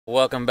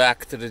Welcome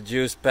back to the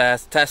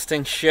JuicePass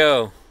testing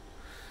show.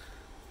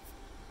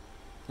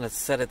 Let's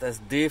set it as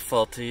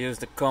default to use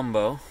the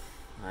combo.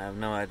 I have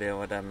no idea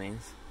what that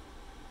means.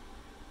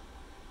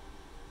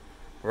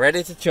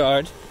 Ready to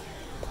charge.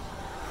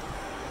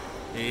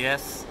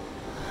 Yes.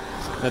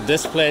 The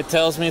display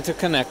tells me to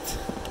connect.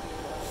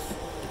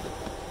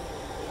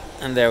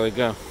 And there we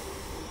go.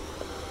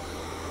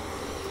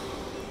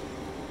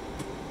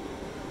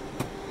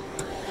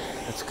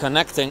 It's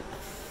connecting.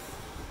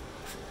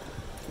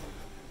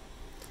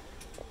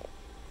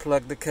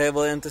 Plug the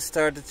cable in to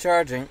start the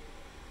charging.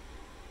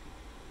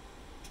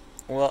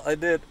 Well, I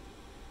did.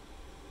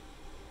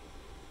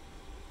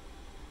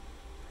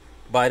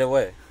 By the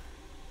way,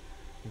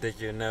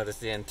 did you notice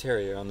the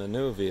interior on the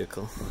new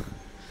vehicle?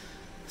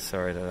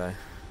 Sorry that I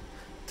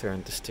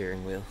turned the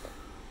steering wheel.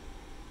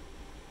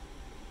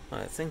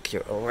 I think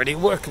you're already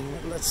working.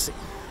 Let's see.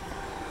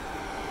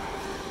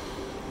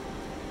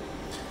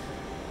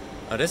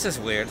 Oh, this is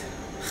weird.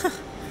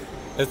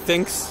 It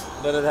thinks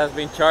that it has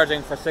been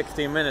charging for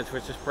 16 minutes,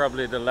 which is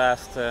probably the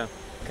last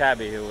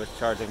cabbie who was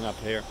charging up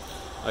here,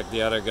 like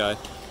the other guy.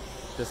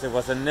 Because it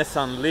was a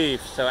Nissan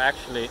Leaf, so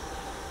actually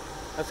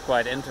that's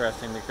quite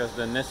interesting because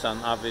the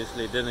Nissan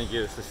obviously didn't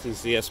use the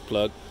CCS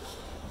plug.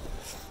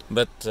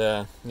 But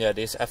yeah,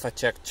 these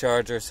FI-Check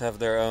chargers have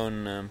their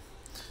own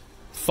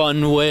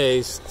fun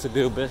ways to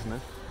do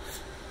business.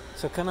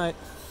 So can I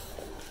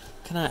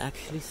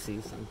actually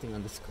see something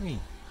on the screen?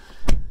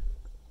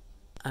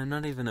 I'm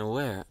not even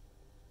aware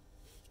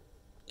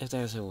if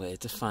there's a way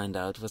to find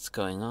out what's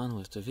going on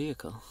with the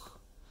vehicle.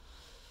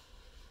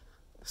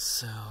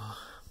 So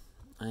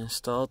I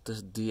installed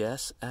this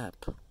DS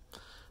app,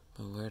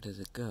 but where did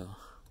it go?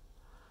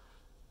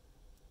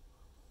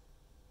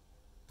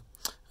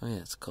 Oh yeah,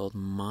 it's called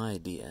My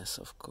DS,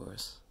 of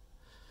course,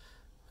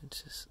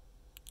 which is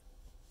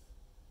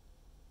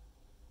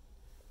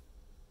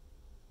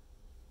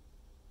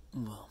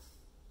well,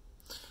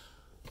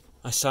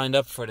 I signed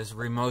up for this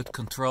remote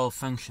control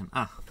function.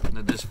 Ah,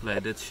 the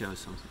display did show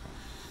something.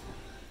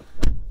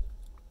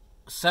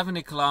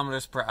 70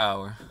 kilometers per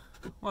hour.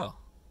 Well,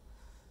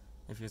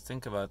 if you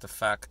think about the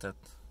fact that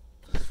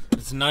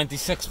it's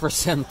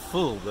 96%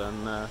 full,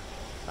 then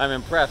I'm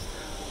impressed.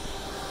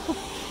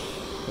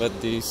 But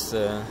these,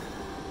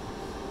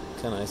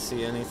 can I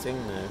see anything?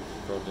 No,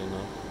 probably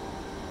not.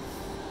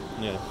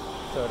 Yeah,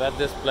 so that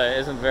display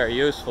isn't very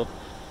useful.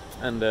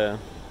 And the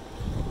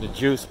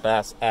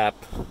JuicePass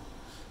app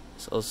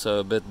is also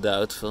a bit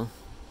doubtful.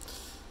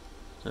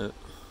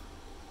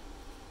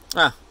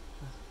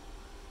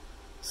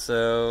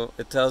 So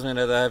it tells me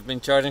that I have been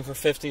charging for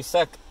 50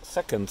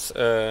 seconds.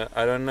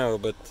 I don't know,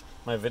 but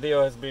my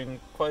video has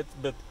been quite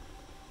a bit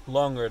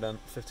longer than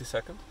 50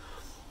 seconds.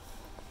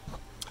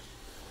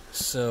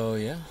 So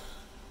yeah,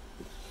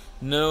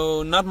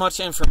 no, not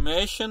much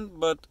information,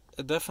 but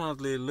it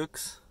definitely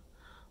looks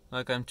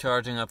like I'm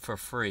charging up for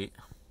free.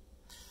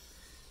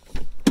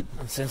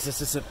 And since this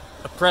is a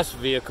press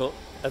vehicle,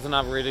 it's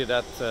not really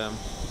that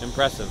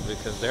impressive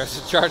because there's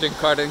a charging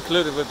card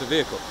included with the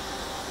vehicle.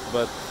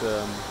 But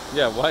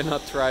yeah, why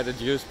not try the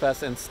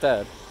JuicePass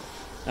instead?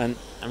 And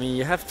I mean,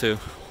 you have to.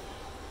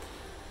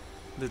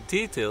 The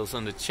details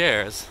on the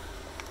chairs,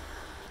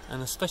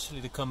 and especially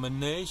the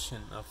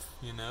combination of,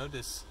 you know,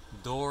 this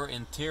door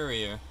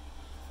interior.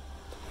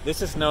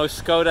 This is no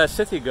Skoda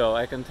Citigo,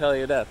 I can tell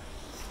you that.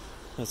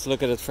 Let's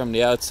look at it from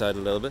the outside a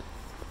little bit.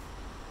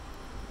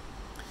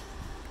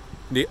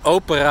 The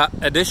Opera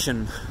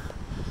Edition.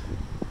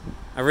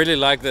 I really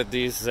like that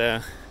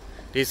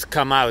these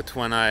come out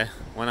when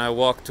I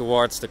walk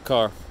towards the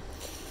car.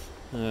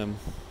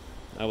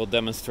 I will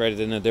demonstrate it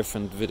in a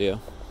different video.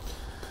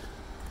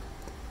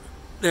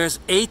 There's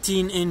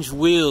 18-inch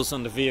wheels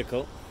on the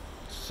vehicle,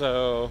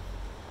 so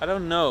I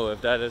don't know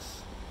if that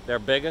is their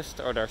biggest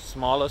or their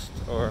smallest,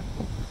 or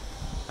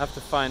have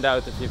to find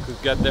out if you could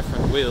get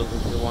different wheels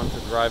if you want to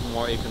drive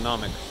more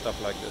economic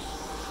stuff like this.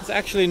 It's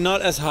actually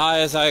not as high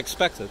as I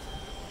expected.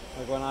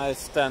 Like when I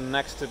stand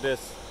next to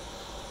this,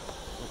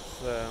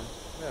 it's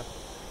yeah,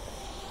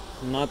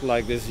 not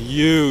like this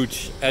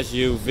huge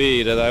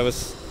SUV that I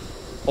was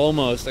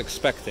almost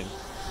expecting.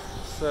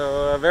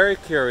 So very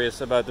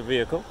curious about the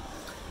vehicle.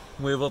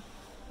 We will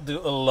do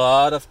a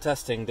lot of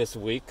testing this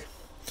week.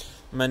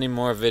 Many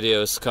more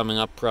videos coming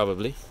up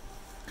probably.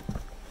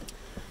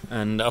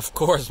 And of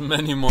course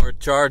many more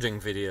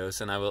charging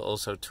videos, and I will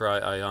also try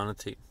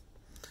Ionity.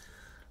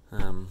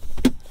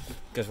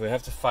 Because we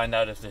have to find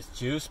out if this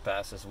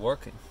JuicePass is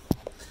working.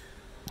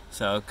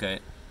 So okay,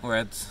 we're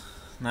at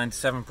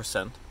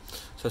 97%.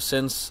 So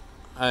since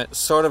I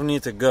sort of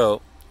need to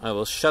go, I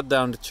will shut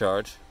down the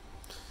charge.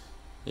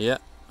 Yeah,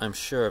 I'm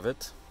sure of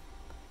it.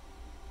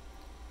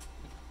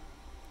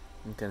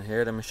 You can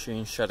hear the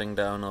machine shutting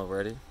down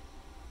already.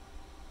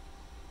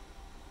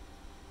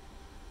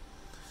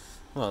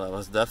 Well, that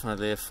was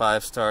definitely a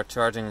 5-star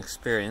charging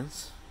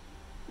experience.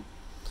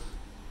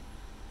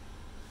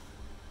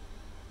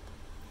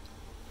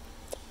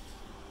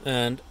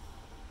 And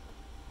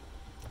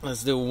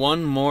let's do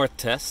one more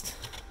test.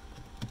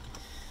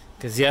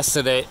 Because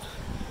yesterday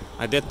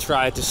I did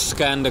try to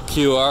scan the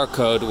QR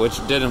code, which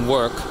didn't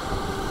work.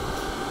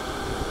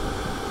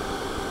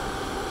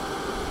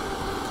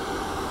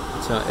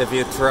 So if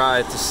you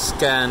try to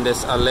scan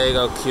this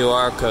Allego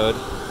QR code,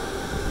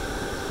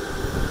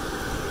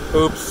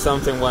 oops,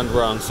 something went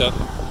wrong. So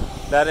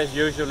that is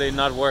usually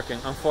not working,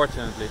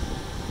 unfortunately.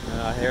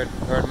 I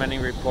heard many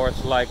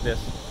reports like this,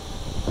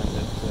 and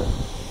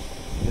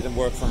it didn't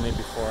work for me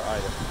before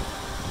either.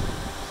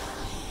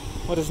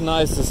 What is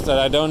nice is that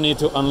I don't need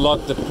to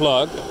unlock the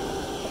plug.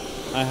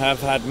 I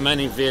have had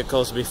many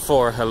vehicles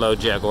before, hello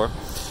Jaguar,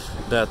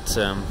 that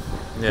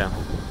yeah,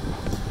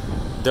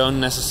 don't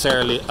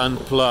necessarily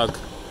unplug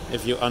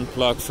if you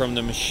unplug from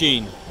the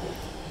machine.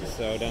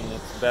 So then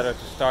it's better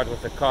to start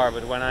with the car.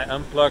 But when I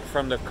unplugged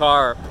from the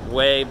car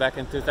way back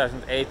in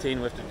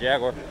 2018 with the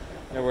Jaguar,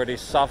 there were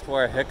these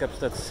software hiccups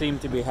that seem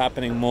to be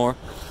happening more.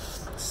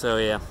 So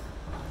yeah,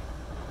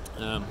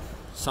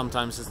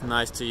 sometimes it's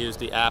nice to use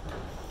the app,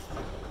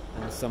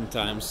 and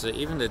sometimes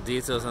even the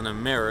details on the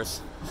mirrors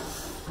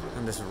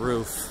and this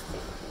roof.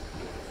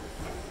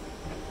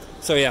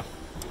 So yeah,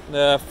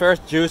 the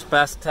first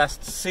JuicePass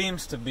test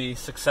seems to be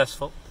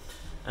successful,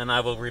 and I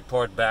will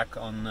report back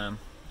on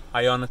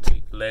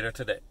Ionity later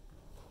today.